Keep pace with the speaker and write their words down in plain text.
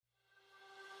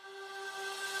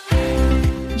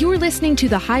listening to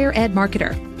The Higher Ed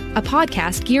Marketer, a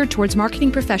podcast geared towards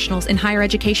marketing professionals in higher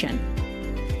education.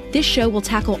 This show will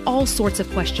tackle all sorts of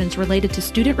questions related to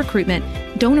student recruitment,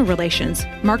 donor relations,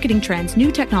 marketing trends,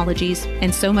 new technologies,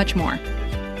 and so much more.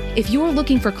 If you're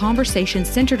looking for conversations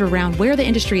centered around where the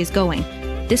industry is going,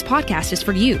 this podcast is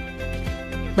for you.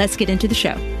 Let's get into the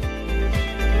show.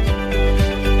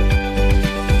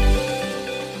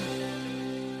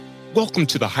 Welcome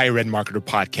to the Higher Ed Marketer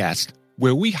Podcast,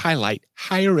 where we highlight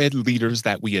higher ed leaders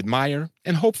that we admire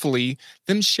and hopefully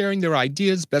them sharing their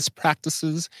ideas, best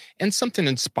practices, and something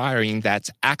inspiring that's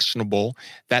actionable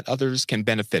that others can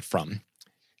benefit from.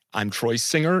 I'm Troy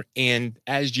Singer, and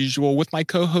as usual with my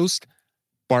co-host,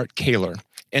 Bart Kaler.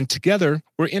 And together,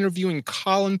 we're interviewing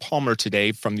Colin Palmer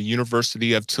today from the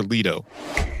University of Toledo.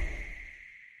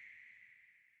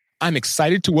 I'm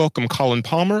excited to welcome Colin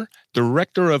Palmer,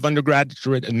 Director of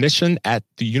Undergraduate Admission at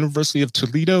the University of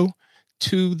Toledo,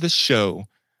 to the show.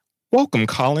 Welcome,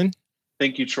 Colin.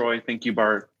 Thank you, Troy. Thank you,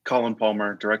 Bart. Colin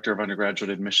Palmer, Director of Undergraduate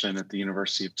Admission at the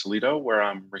University of Toledo, where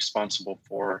I'm responsible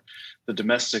for the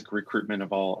domestic recruitment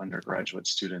of all undergraduate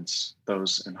students,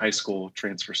 those in high school,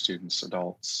 transfer students,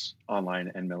 adults,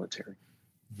 online, and military.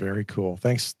 Very cool.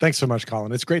 Thanks so much,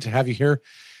 Colin. It's great to have you here.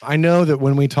 I know that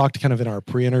when we talked kind of in our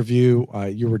pre-interview,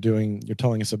 you're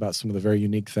telling us about some of the very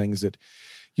unique things at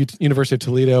University of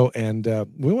Toledo, and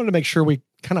we wanted to make sure we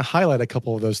kind of highlight a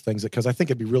couple of those things because I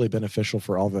think it'd be really beneficial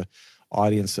for all the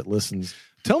audience that listens.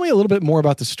 Tell me a little bit more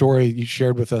about the story you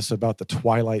shared with us about the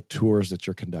Twilight tours that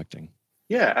you're conducting.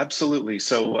 Yeah, absolutely.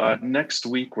 So next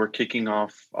week, we're kicking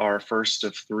off our first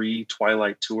of 3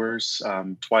 Twilight tours.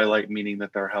 Twilight meaning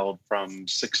that they're held from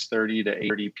 6:30 to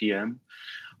 8:30 p.m.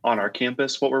 on our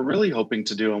campus. What we're really hoping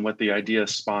to do and what the idea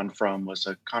spawned from was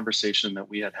a conversation that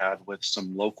we had with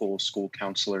some local school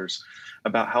counselors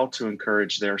about how to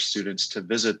encourage their students to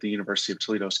visit the University of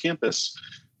Toledo's campus,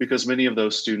 because many of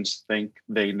those students think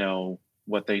they know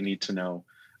what they need to know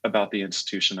about the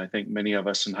institution. I think many of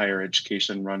us in higher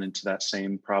education run into that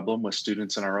same problem with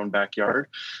students in our own backyard.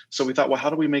 So we thought, well,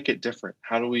 how do we make it different?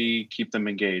 How do we keep them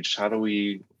engaged? How do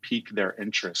we pique their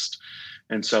interest?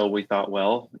 And so we thought,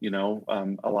 well,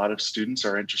 a lot of students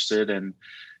are interested in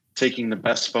taking the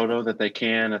best photo that they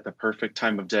can at the perfect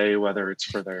time of day, whether it's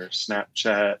for their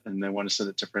Snapchat and they want to send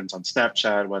it to friends on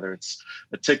Snapchat, whether it's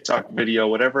a TikTok video,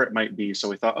 whatever it might be. So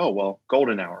we thought, oh, well,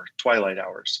 golden hour, twilight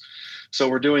hours. So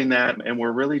we're doing that, and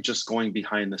we're really just going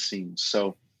behind the scenes.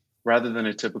 So rather than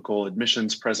a typical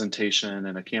admissions presentation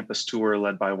and a campus tour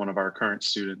led by one of our current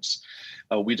students,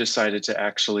 we decided to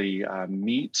actually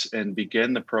meet and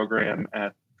begin the program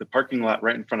at the parking lot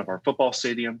right in front of our football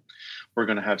stadium. We're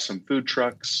going to have some food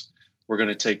trucks. We're going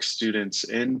to take students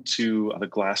into the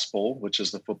Glass Bowl, which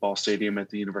is the football stadium at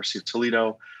the University of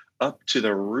Toledo, up to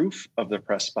the roof of the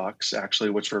press box,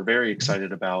 actually, which we're very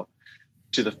excited about,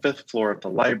 to the 5th floor of the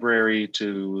library,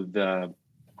 to the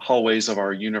hallways of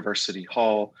our university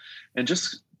hall, and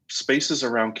just spaces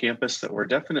around campus that we're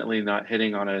definitely not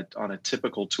hitting on a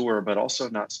typical tour, but also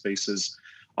not spaces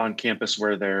on campus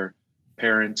where their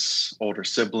parents, older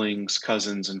siblings,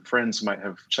 cousins, and friends might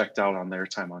have checked out on their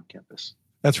time on campus.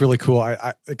 That's really cool.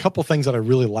 A couple things that I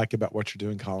really like about what you're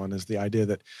doing, Colin, is the idea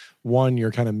that, one,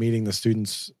 you're kind of meeting the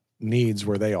students' needs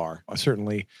where they are.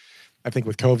 Certainly, I think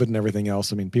with COVID and everything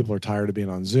else, people are tired of being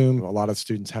on Zoom. A lot of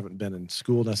students haven't been in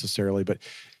school necessarily, but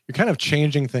you're kind of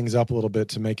changing things up a little bit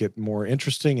to make it more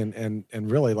interesting.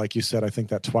 And really, like you said, I think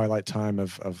that twilight time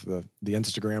of the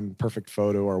Instagram perfect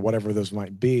photo or whatever those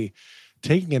might be,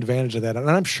 taking advantage of that.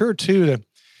 And I'm sure, too, to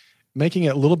making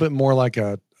it a little bit more like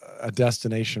a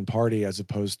destination party as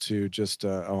opposed to just,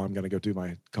 I'm going to go do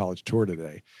my college tour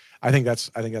today. I think that's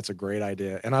a great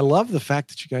idea. And I love the fact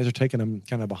that you guys are taking them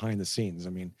kind of behind the scenes.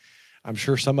 I'm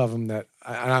sure some of them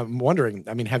I'm wondering,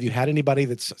 have you had anybody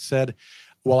that's said,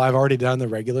 well, I've already done the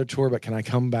regular tour, but can I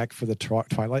come back for the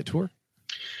Twilight tour?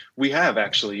 We have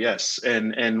actually, yes.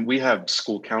 And we have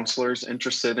school counselors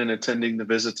interested in attending the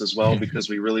visits as well, because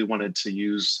we really wanted to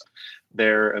use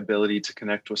their ability to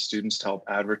connect with students to help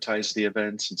advertise the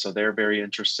events. And so they're very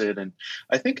interested. And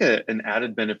I think an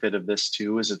added benefit of this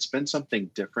too is it's been something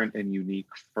different and unique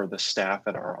for the staff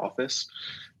at our office.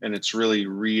 And it's really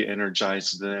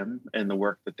re-energized them and the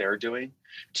work that they're doing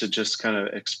to just kind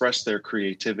of express their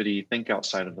creativity, think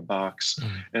outside of the box.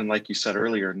 And like you said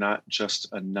earlier, not just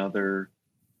another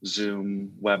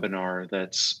Zoom webinar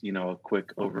that's, a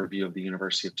quick overview of the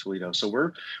University of Toledo. So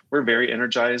we're very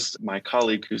energized. My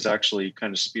colleague, who's actually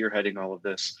kind of spearheading all of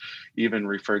this, even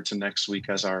referred to next week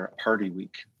as our party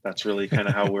week. That's really kind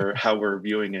of how we're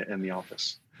viewing it in the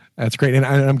office. That's great. And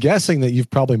I'm guessing that you've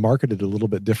probably marketed a little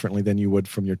bit differently than you would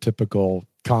from your typical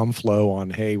flow on,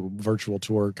 hey, virtual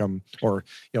tour, come, or,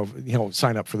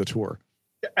 sign up for the tour.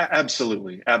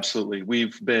 Absolutely. Absolutely.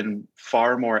 We've been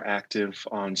far more active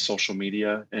on social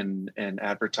media and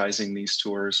advertising these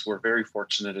tours. We're very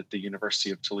fortunate at the University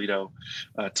of Toledo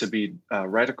to be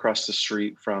right across the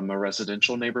street from a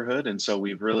residential neighborhood. And so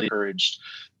we've really encouraged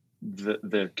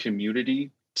the community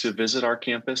to visit our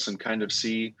campus and kind of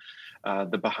see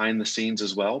the behind the scenes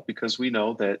as well, because we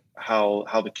know that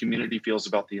how the community feels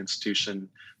about the institution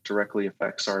directly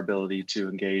affects our ability to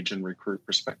engage and recruit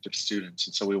prospective students.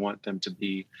 And so we want them to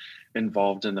be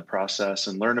involved in the process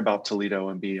and learn about Toledo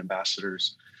and be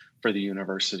ambassadors for the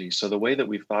university. So the way that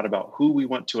we've thought about who we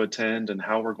want to attend and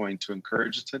how we're going to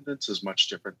encourage attendance is much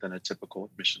different than a typical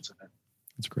admissions event.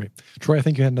 That's great. Troy, I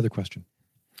think you had another question.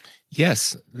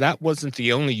 Yes, that wasn't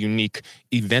the only unique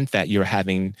event that you're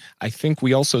having. I think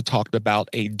we also talked about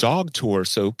a dog tour.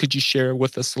 So could you share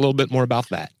with us a little bit more about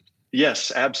that?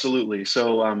 Yes, absolutely.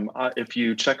 So if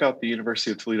you check out the University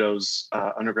of Toledo's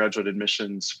undergraduate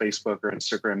admissions Facebook or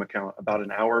Instagram account, about an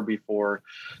hour before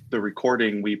the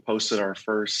recording, we posted our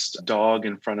first dog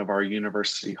in front of our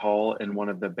university hall in one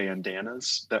of the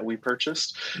bandanas that we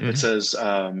purchased. Mm-hmm. It says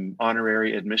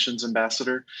honorary admissions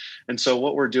ambassador. And so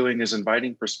what we're doing is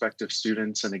inviting prospective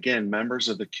students and, again, members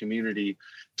of the community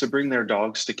to bring their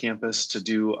dogs to campus to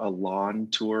do a lawn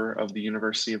tour of the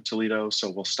University of Toledo. So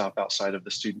we'll stop outside of the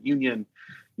Student Union,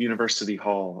 University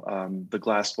Hall, the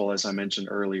Glass Bowl, as I mentioned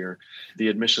earlier, the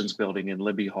admissions building in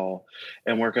Libby Hall.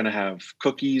 And we're going to have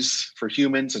cookies for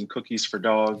humans and cookies for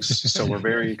dogs. So we're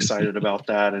very excited about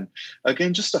that. And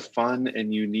again, just a fun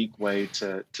and unique way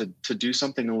to do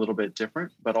something a little bit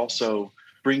different, but also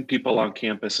bring people on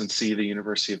campus and see the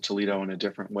University of Toledo in a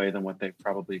different way than what they've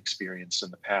probably experienced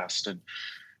in the past. And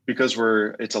because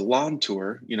it's a lawn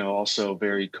tour, also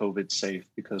very COVID safe,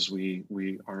 because we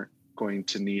aren't going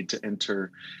to need to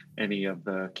enter any of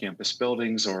the campus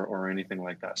buildings or anything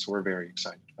like that. So we're very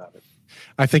excited about it.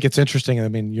 I think it's interesting. I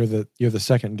mean, you're the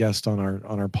second guest on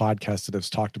our podcast that has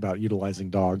talked about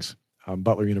utilizing dogs.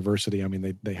 Butler University, I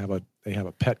mean, they have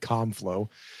a pet flow.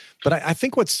 But I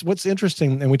think what's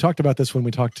interesting, and we talked about this when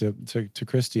we talked to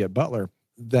Christy at Butler,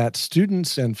 that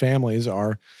students and families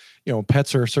are,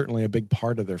 pets are certainly a big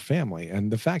part of their family.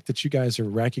 And the fact that you guys are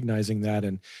recognizing that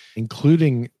and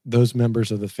including those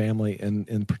members of the family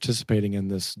in participating in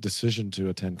this decision to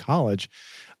attend college,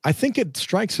 I think it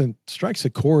strikes a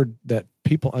chord that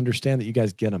people understand that you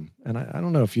guys get them. And I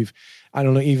don't know if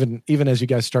even as you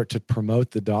guys start to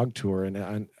promote the dog tour, and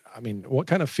I mean, what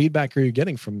kind of feedback are you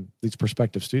getting from these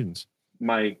prospective students?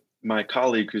 My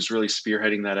colleague who's really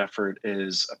spearheading that effort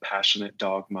is a passionate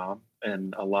dog mom,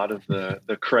 and a lot of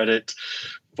the credit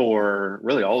for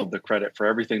really all of the credit for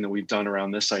everything that we've done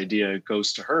around this idea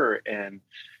goes to her. And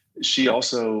she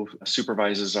also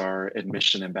supervises our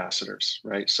admission ambassadors,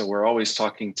 right? So we're always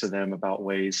talking to them about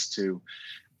ways to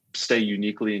stay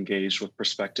uniquely engaged with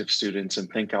prospective students and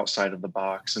think outside of the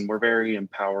box. And we're very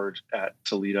empowered at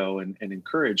Toledo and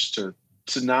encouraged to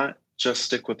not just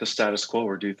stick with the status quo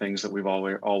or do things that we've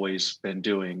always been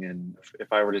doing. And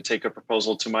if I were to take a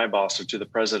proposal to my boss or to the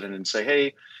president and say,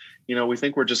 hey, we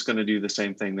think we're just going to do the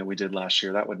same thing that we did last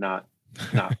year, that would not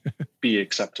be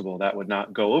acceptable. That would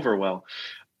not go over well.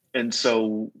 And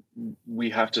so we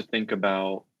have to think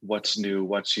about what's new,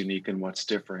 what's unique, and what's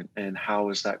different, and how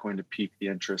is that going to pique the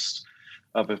interest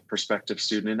of a prospective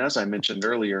student. And as I mentioned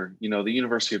earlier, the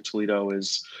University of Toledo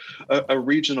is a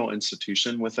regional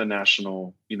institution with a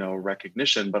national,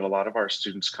 recognition, but a lot of our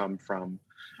students come from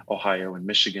Ohio and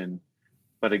Michigan.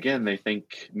 But again, they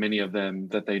think, many of them,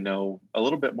 that they know a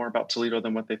little bit more about Toledo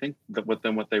than what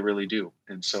they really do.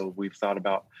 And so we've thought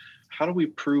about, how do we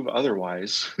prove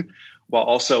otherwise while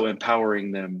also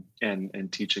empowering them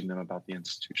and teaching them about the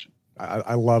institution?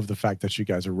 I love the fact that you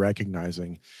guys are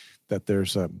recognizing that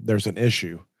there's an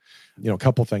issue. A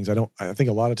couple things. I think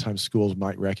a lot of times schools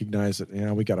might recognize that,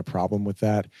 we got a problem with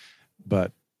that,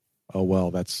 but oh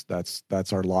well, that's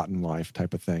our lot in life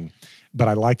type of thing. But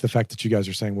I like the fact that you guys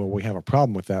are saying, well, we have a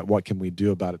problem with that. What can we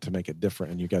do about it to make it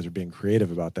different? And you guys are being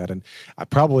creative about that. And it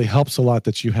probably helps a lot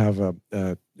that you have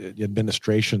a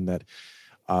administration that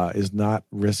is not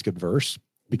risk adverse,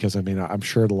 because I mean, I'm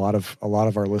sure a lot of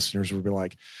our listeners would be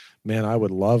like, man, I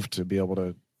would love to be able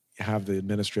to have the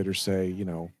administrators say,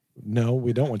 no,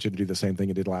 we don't want you to do the same thing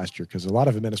you did last year. Because a lot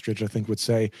of administrators, I think, would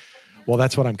say, well,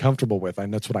 that's what I'm comfortable with,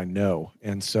 and that's what I know.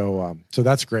 And so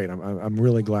that's great. I'm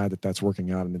really glad that that's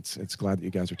working out, and it's glad that you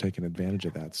guys are taking advantage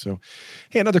of that. So,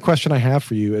 hey, another question I have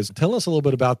for you is, tell us a little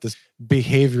bit about this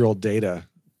behavioral data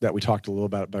that we talked a little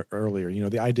about earlier.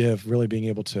 The idea of really being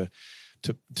able to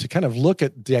to kind of look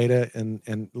at data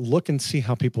and look and see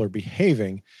how people are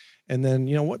behaving. And then,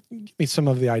 give me some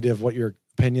of the idea of what your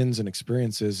opinions and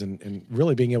experiences and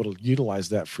really being able to utilize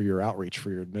that for your outreach, for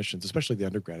your admissions, especially the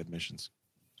undergrad admissions.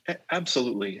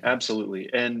 Absolutely.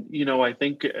 And, I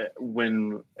think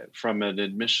when from an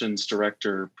admissions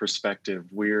director perspective,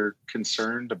 we're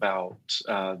concerned about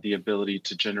the ability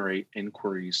to generate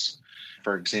inquiries,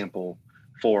 for example,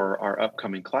 for our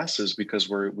upcoming classes, because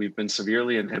we've been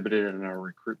severely inhibited in our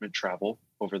recruitment travel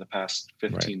over the past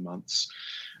 15 months.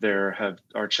 There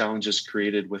are challenges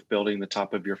created with building the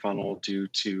top of your funnel due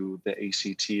to the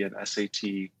ACT and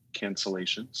SAT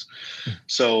cancellations.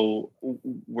 So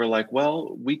we're like,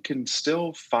 well, we can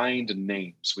still find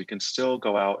names. We can still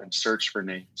go out and search for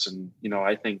names. And,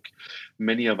 I think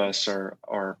many of us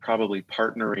are probably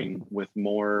partnering with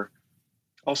more,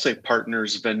 I'll say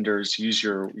partners, vendors, use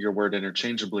your word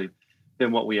interchangeably,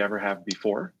 than what we ever have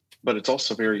before. But it's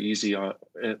also very easy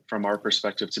from our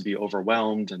perspective to be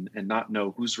overwhelmed and not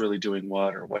know who's really doing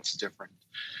what or what's different.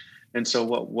 And so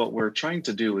what we're trying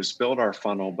to do is build our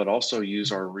funnel, but also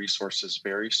use our resources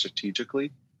very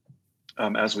strategically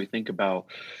as we think about,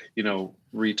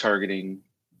 retargeting,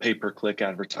 pay-per-click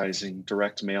advertising,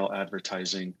 direct mail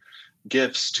advertising,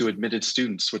 gifts to admitted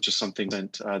students, which is something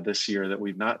that this year that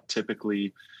we've not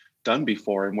typically done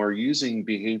before. And we're using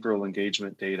behavioral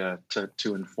engagement data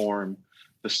to inform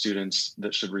the students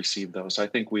that should receive those. I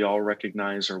think we all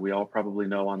recognize, or we all probably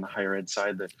know on the higher ed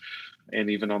side that,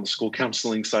 and even on the school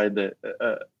counseling side, that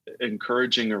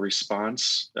encouraging a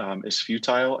response is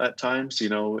futile at times.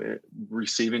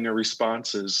 Receiving a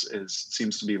response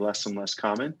seems to be less and less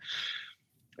common.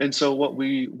 And so what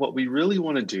we really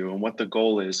want to do, and what the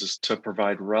goal is to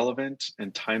provide relevant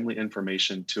and timely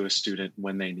information to a student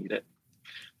when they need it.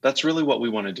 That's really what we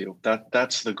want to do.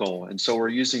 That's the goal. And so we're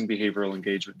using behavioral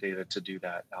engagement data to do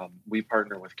that. We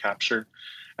partner with Capture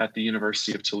at the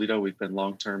University of Toledo. We've been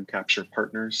long-term Capture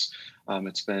partners.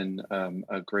 It's been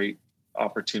a great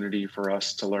opportunity for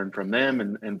us to learn from them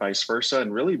and vice versa,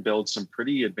 and really build some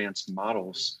pretty advanced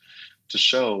models to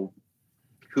show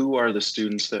who are the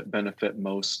students that benefit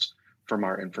most from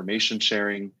our information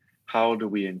sharing. How do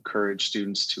we encourage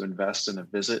students to invest in a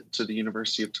visit to the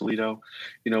University of Toledo?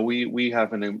 We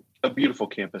have a beautiful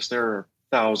campus. There are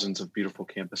thousands of beautiful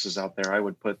campuses out there. I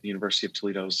would put the University of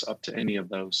Toledo's up to any of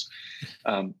those.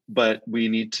 But we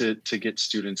need to get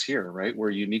students here, right?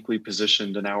 We're uniquely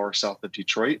positioned an hour south of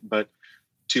Detroit, but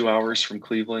 2 hours from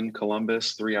Cleveland,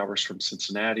 Columbus, 3 hours from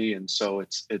Cincinnati. And so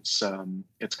it's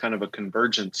kind of a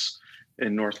convergence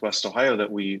in Northwest Ohio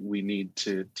that we need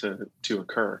to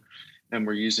occur. And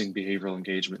we're using behavioral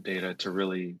engagement data to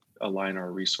really align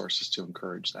our resources to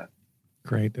encourage that.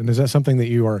 Great. And is that something that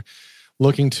you are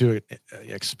looking to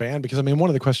expand? Because one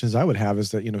of the questions I would have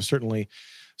is that, certainly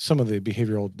some of the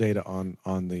behavioral data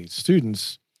on the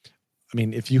students,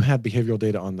 if you had behavioral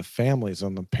data on the families,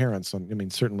 on the parents,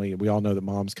 certainly we all know that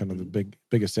mom's kind of the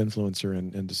biggest influencer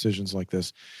in decisions like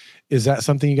this. Is that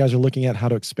something you guys are looking at, how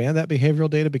to expand that behavioral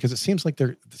data? Because it seems like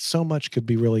there so much could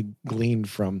be really gleaned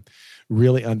from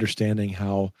really understanding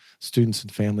how students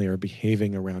and family are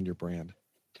behaving around your brand.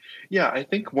 Yeah, I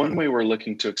think one way we're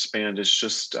looking to expand is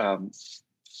just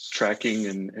tracking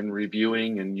and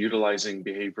reviewing and utilizing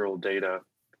behavioral data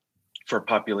for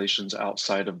populations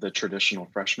outside of the traditional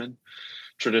freshmen.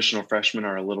 Traditional freshmen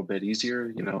are a little bit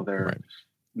easier, they're right,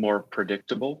 more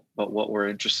predictable, but what we're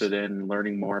interested in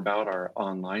learning more about are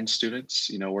online students.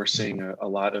 We're seeing a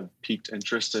lot of piqued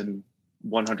interest in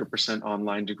 100%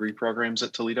 online degree programs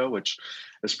at Toledo, which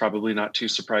is probably not too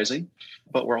surprising,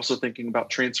 but we're also thinking about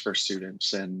transfer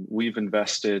students. And we've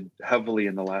invested heavily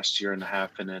in the last year and a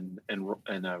half in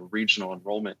a regional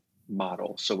enrollment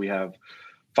model. So we have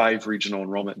 5 regional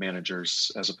enrollment managers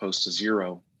as opposed to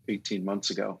 0 18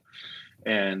 months ago.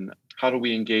 And how do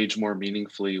we engage more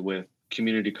meaningfully with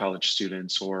community college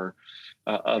students or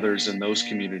others in those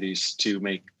communities to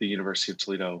make the University of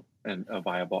Toledo a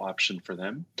viable option for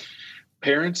them?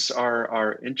 Parents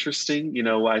are interesting.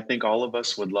 I think all of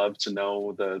us would love to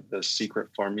know the secret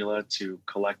formula to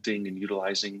collecting and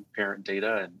utilizing parent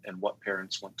data and what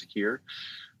parents want to hear.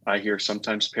 I hear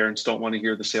sometimes parents don't want to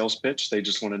hear the sales pitch. They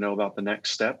just want to know about the next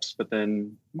steps. But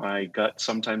then my gut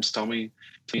sometimes tell me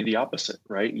the opposite,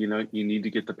 right? You need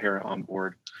to get the parent on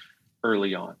board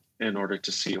early on in order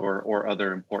to see or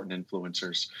other important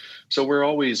influencers. So we're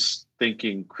always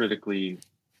thinking critically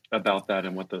about that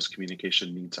and what those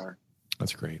communication needs are.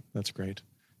 That's great. That's great.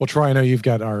 Well, Troy, I know you've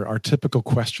got our typical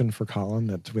question for Colin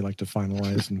that we like to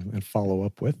finalize and follow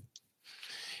up with.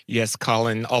 Yes,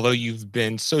 Colin, although you've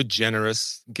been so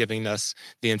generous giving us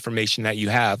the information that you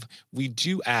have, we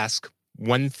do ask,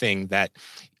 one thing that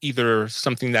either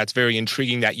something that's very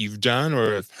intriguing that you've done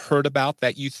or have heard about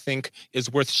that you think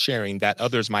is worth sharing that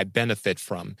others might benefit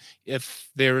from. If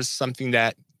there is something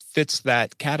that fits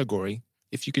that category,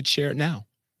 if you could share it now.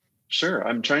 Sure.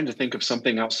 I'm trying to think of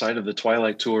something outside of the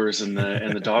Twilight tours and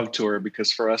the dog tour,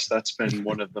 because for us, that's been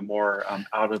one of the more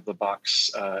out of the box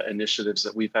initiatives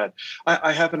that we've had.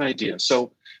 I have an idea.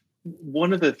 So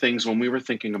one of the things when we were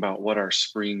thinking about what our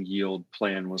spring yield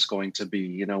plan was going to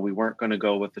be, we weren't going to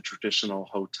go with the traditional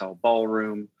hotel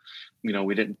ballroom.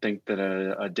 We didn't think that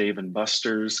a Dave and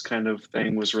Buster's kind of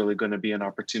thing was really going to be an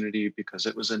opportunity because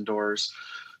it was indoors.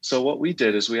 So what we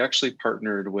did is we actually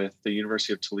partnered with the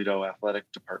University of Toledo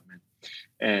Athletic Department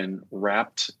and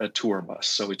wrapped a tour bus.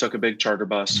 So we took a big charter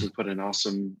bus, we put an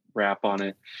awesome wrap on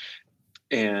it,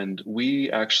 and we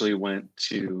actually went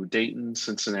to Dayton,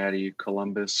 Cincinnati,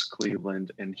 Columbus,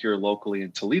 Cleveland, and here locally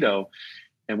in Toledo.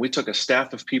 And we took a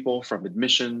staff of people from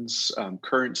admissions,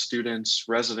 current students,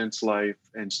 residence life,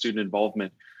 and student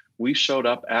involvement. We showed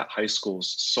up at high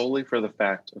schools solely for the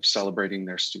fact of celebrating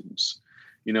their students.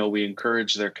 We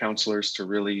encourage their counselors to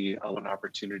really allow an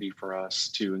opportunity for us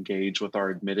to engage with our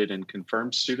admitted and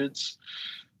confirmed students.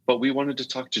 But we wanted to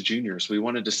talk to juniors. We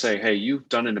wanted to say, hey, you've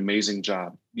done an amazing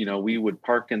job. We would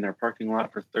park in their parking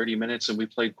lot for 30 minutes and we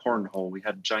played cornhole. We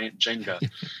had giant Jenga.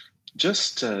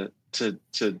 Just to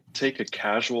take a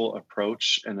casual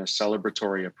approach and a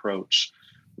celebratory approach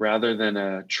rather than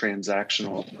a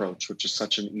transactional approach, which is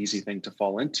such an easy thing to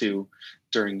fall into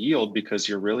during yield because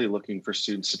you're really looking for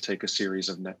students to take a series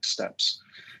of next steps.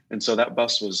 And so that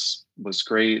bus was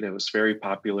great. It was very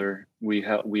popular. We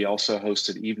also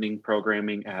hosted evening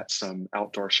programming at some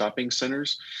outdoor shopping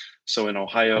centers. So in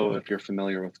Ohio, if you're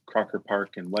familiar with Crocker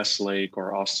Park in Westlake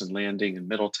or Austin Landing in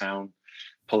Middletown,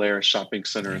 Polaris Shopping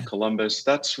Center in Columbus,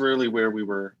 that's really where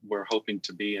we're hoping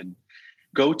to be and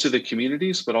go to the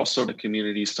communities, but also the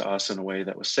communities to us in a way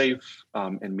that was safe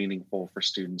and meaningful for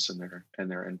students and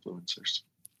their influencers.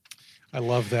 I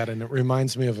love that. And it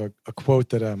reminds me of a quote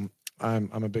that I'm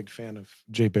a big fan of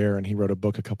Jay Baer, and he wrote a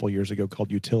book a couple of years ago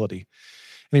called Utility.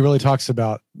 And he really talks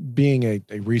about being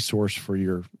a resource for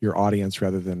your audience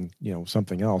rather than,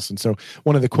 something else. And so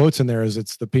one of the quotes in there is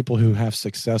it's the people who have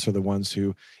success are the ones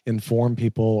who inform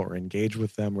people or engage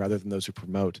with them rather than those who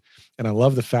promote. And I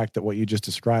love the fact that what you just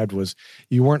described was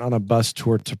you weren't on a bus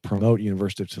tour to promote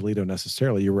University of Toledo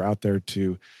necessarily. You were out there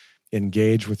to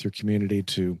engage with your community,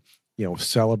 to,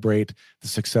 celebrate the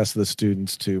success of the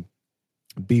students, to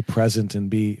be present and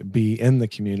be in the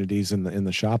communities in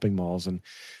the shopping malls. And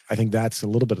I think that's a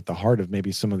little bit at the heart of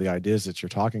maybe some of the ideas that you're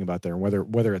talking about there. And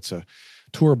whether it's a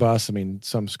tour bus, I mean,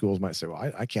 some schools might say,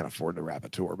 well, I can't afford to wrap a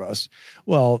tour bus.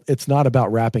 Well, it's not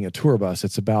about wrapping a tour bus.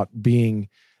 It's about being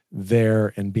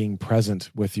there and being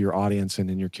present with your audience and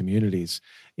in your communities.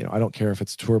 I don't care if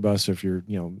it's a tour bus or if you're,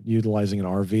 utilizing an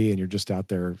RV and you're just out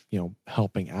there,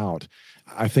 helping out.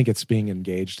 I think it's being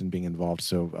engaged and being involved.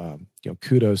 So,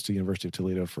 kudos to University of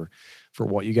Toledo for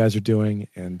what you guys are doing.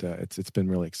 And it's been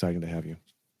really exciting to have you.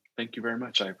 Thank you very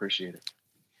much. I appreciate it.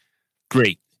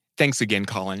 Great. Thanks again,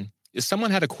 Colin. If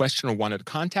someone had a question or wanted to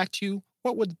contact you,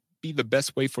 what would be the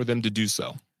best way for them to do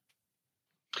so?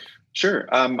 Sure.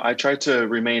 I try to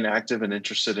remain active and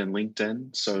interested in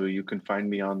LinkedIn. So you can find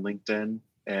me on LinkedIn,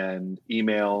 and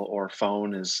email or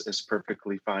phone is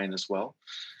perfectly fine as well.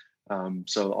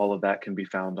 So all of that can be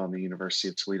found on the University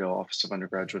of Toledo Office of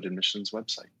Undergraduate Admissions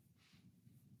website.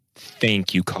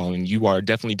 Thank you, Colin. You are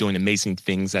definitely doing amazing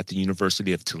things at the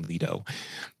University of Toledo.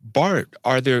 Bart,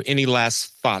 are there any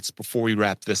last thoughts before we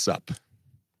wrap this up?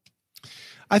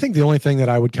 I think the only thing that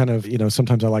I would kind of,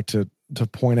 sometimes I like to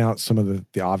point out some of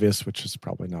the obvious, which is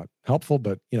probably not helpful,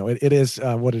 but it is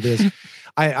what it is.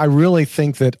 I really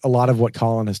think that a lot of what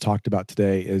Colin has talked about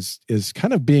today is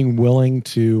kind of being willing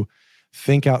to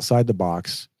think outside the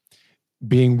box,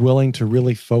 being willing to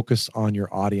really focus on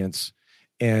your audience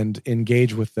and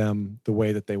engage with them the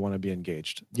way that they want to be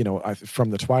engaged.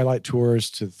 From the Twilight tours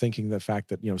to thinking the fact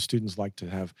that, students like to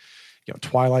have,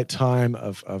 twilight time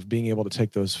of being able to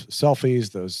take those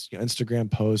selfies, those Instagram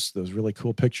posts, those really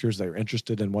cool pictures. They're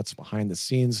interested in what's behind the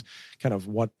scenes, kind of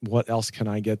what else can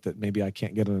I get that maybe I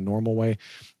can't get in a normal way.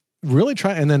 Really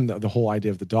try, and then the whole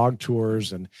idea of the dog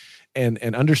tours and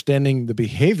understanding the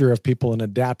behavior of people and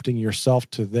adapting yourself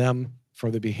to them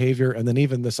for the behavior, and then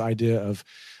even this idea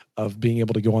of being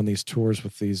able to go on these tours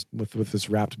with this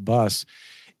wrapped bus.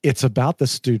 It's about the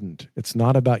student. It's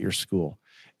not about your school.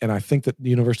 And I think that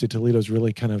the University of Toledo is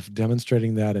really kind of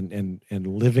demonstrating that and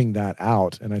living that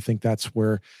out. And I think that's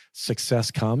where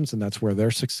success comes, and that's where their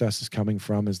success is coming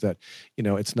from, is that,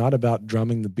 it's not about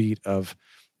drumming the beat of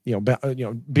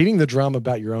beating the drum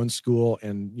about your own school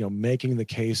and, making the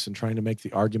case and trying to make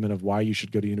the argument of why you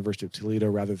should go to University of Toledo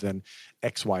rather than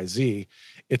XYZ.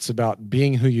 It's about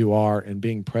being who you are and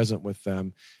being present with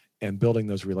them and building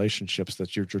those relationships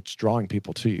that you're just drawing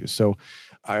people to you. So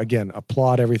again,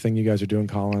 applaud everything you guys are doing,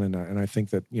 Colin. And I think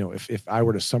that, if I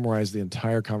were to summarize the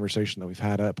entire conversation that we've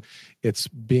had up, it's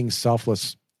being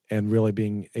selfless and really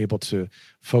being able to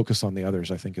focus on the others,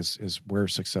 I think is where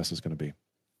success is going to be.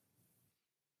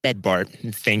 Bart,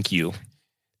 thank you.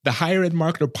 The Higher Ed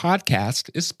Marketer podcast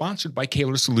is sponsored by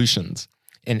Kaler Solutions,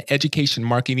 an education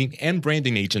marketing and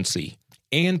branding agency,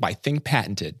 and by Think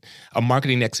Patented, a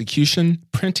marketing execution,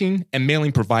 printing, and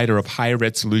mailing provider of higher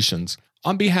ed solutions.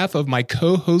 On behalf of my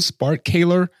co-host Bart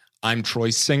Kaler, I'm Troy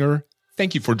Singer.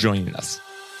 Thank you for joining us.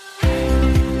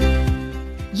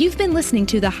 You've been listening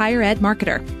to The Higher Ed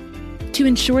Marketer. To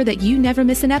ensure that you never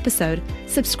miss an episode,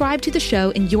 subscribe to the show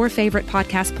in your favorite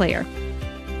podcast player.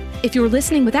 If you're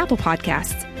listening with Apple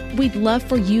Podcasts, we'd love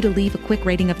for you to leave a quick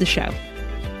rating of the show.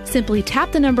 Simply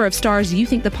tap the number of stars you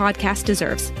think the podcast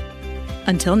deserves.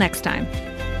 Until next time.